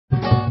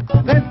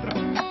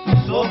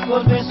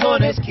ojos me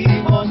son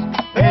esquivos,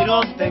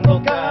 pero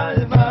tengo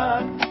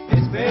calma,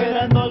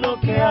 esperando lo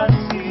que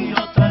ansío,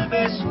 tal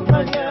vez un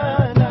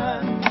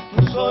mañana.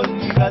 Tu sol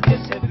irradia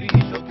ese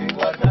brillo que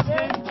guardas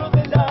dentro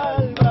del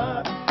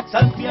alma,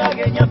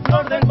 santiagueña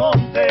flor del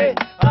monte,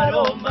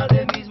 aroma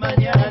de mis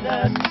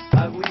mañanas,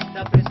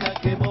 agüita fresca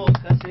que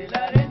mojas el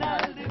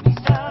arenal de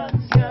mis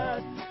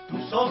ansias.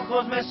 Tus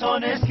ojos me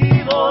son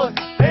esquivos,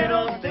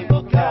 pero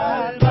tengo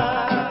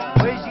calma,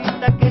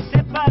 huellita que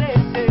se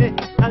parece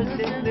al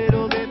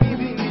sendero de mi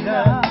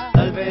vida,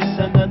 tal vez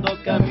andando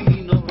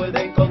caminos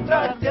pueda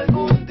encontrarte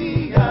algún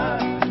día.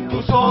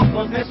 Tus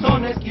ojos me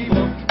son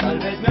esquivos, tal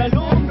vez me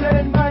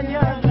alumbren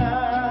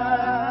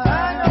mañana.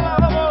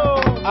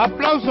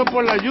 Aplauso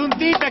por la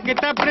Yuntita que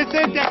está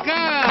presente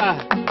acá.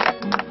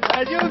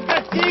 La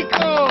Yunta,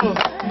 chicos.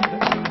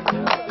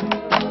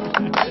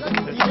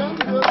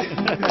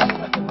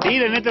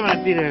 Tiren, este me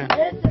la tiren.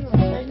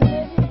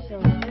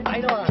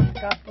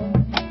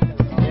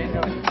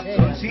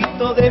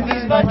 Solcito de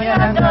mis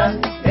mañanas,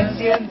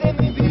 enciende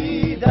mi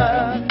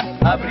vida,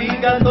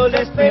 abrigando la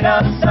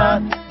esperanza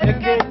de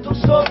que tu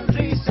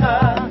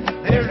sonrisa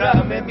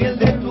derrame miel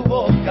de tu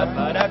boca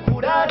para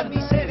curar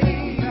mis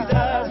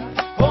heridas.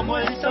 Como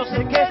el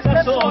sauce que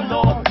está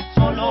solo,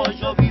 solo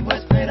yo vivo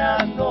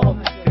esperando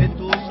que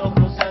tus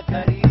ojos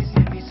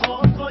acaricien mis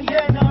ojos y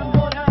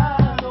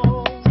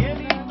enamorado.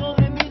 Cielito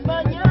de mis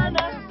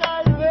mañanas,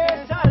 tal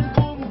vez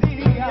algún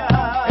día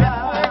el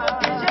fuego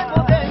que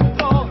llevo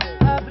dentro,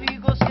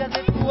 abrigo sea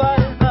de tu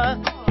alma.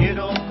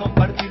 Quiero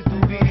compartir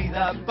tu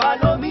vida,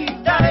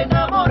 palomita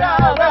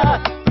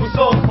enamorada. Tus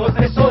ojos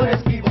de sol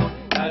esquivos,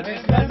 tal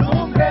vez me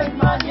alumbren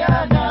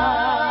mañana.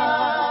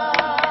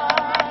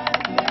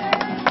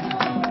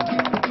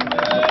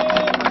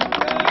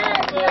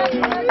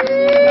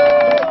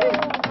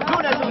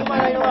 Luna, yo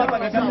para ahí nomás,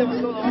 para que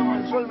cantemos todos, vamos,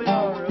 el sol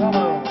menor,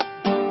 vamos.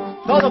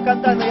 Todos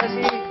cantando y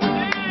así.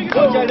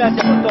 Muchas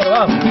gracias por todo,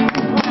 vamos.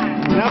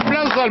 Un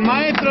aplauso al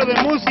maestro de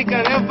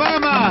música de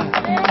Anfama.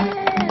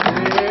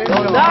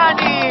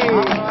 ¡Dani!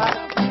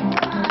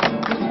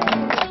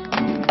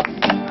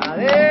 A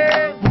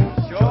ver.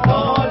 Yo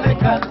no le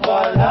canto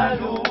a la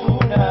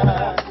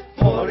luna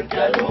porque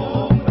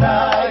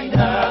alumbra y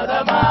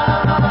nada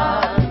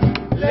más.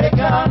 Le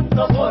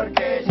canto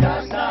porque